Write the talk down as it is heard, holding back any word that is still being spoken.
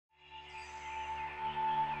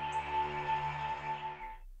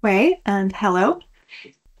Way, and hello.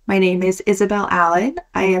 My name is Isabelle Allen.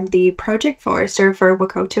 I am the project forester for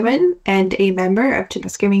Wahkohtowin and a member of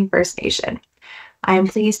Timiskaming First Nation. I am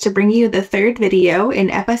pleased to bring you the third video in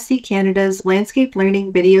FSC Canada's Landscape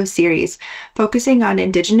Learning video series, focusing on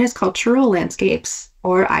Indigenous Cultural Landscapes,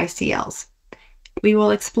 or ICLs. We will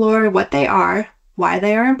explore what they are, why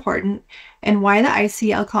they are important, and why the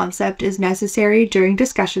ICL concept is necessary during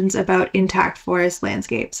discussions about intact forest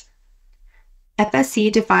landscapes.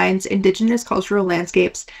 FSC defines Indigenous cultural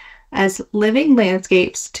landscapes as living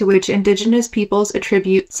landscapes to which Indigenous peoples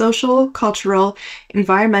attribute social, cultural,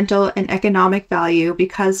 environmental, and economic value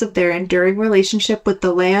because of their enduring relationship with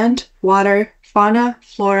the land, water, fauna,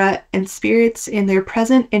 flora, and spirits in their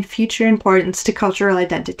present and future importance to cultural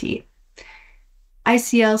identity.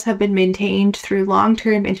 ICLs have been maintained through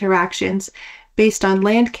long-term interactions based on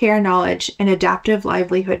land care knowledge and adaptive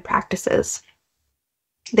livelihood practices.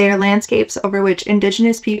 They are landscapes over which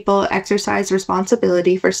Indigenous people exercise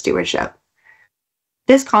responsibility for stewardship.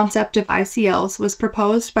 This concept of ICLs was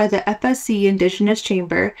proposed by the FSC Indigenous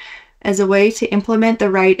Chamber as a way to implement the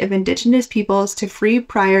right of Indigenous peoples to free,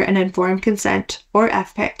 prior, and informed consent, or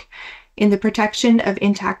FPIC, in the protection of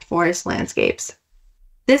intact forest landscapes.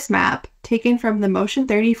 This map, taken from the Motion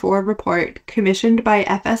 34 report commissioned by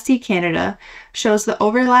FSC Canada, shows the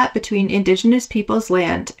overlap between Indigenous peoples'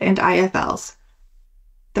 land and IFLs.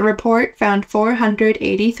 The report found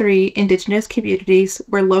 483 Indigenous communities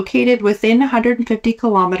were located within 150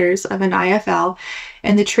 kilometers of an IFL,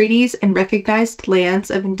 and the treaties and recognized lands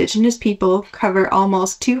of Indigenous people cover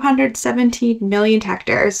almost 217 million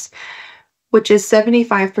hectares, which is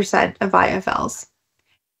 75% of IFLs.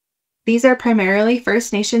 These are primarily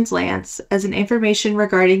First Nations lands, as information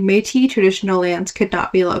regarding Métis traditional lands could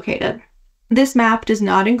not be located. This map does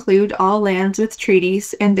not include all lands with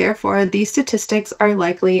treaties, and therefore these statistics are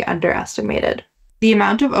likely underestimated. The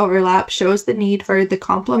amount of overlap shows the need for the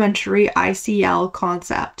complementary ICL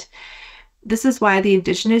concept. This is why the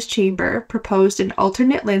Indigenous Chamber proposed an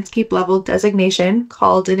alternate landscape level designation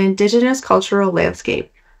called an Indigenous Cultural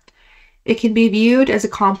Landscape. It can be viewed as a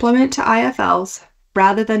complement to IFLs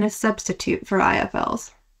rather than a substitute for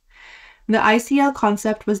IFLs. The ICL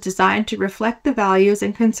concept was designed to reflect the values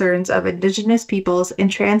and concerns of Indigenous peoples and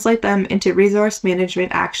translate them into resource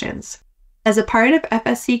management actions. As a part of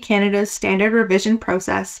FSC Canada's standard revision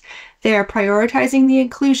process, they are prioritizing the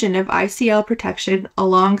inclusion of ICL protection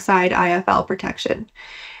alongside IFL protection.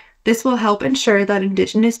 This will help ensure that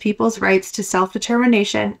Indigenous peoples' rights to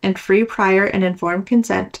self-determination and free, prior, and informed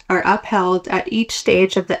consent are upheld at each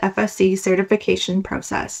stage of the FSC certification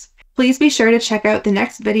process. Please be sure to check out the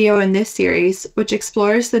next video in this series, which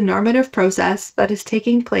explores the normative process that is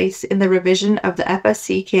taking place in the revision of the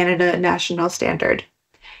FSC Canada National Standard.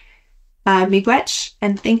 Miigwech,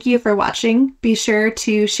 and thank you for watching. Be sure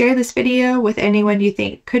to share this video with anyone you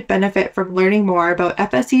think could benefit from learning more about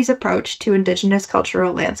FSC's approach to Indigenous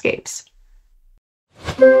cultural landscapes.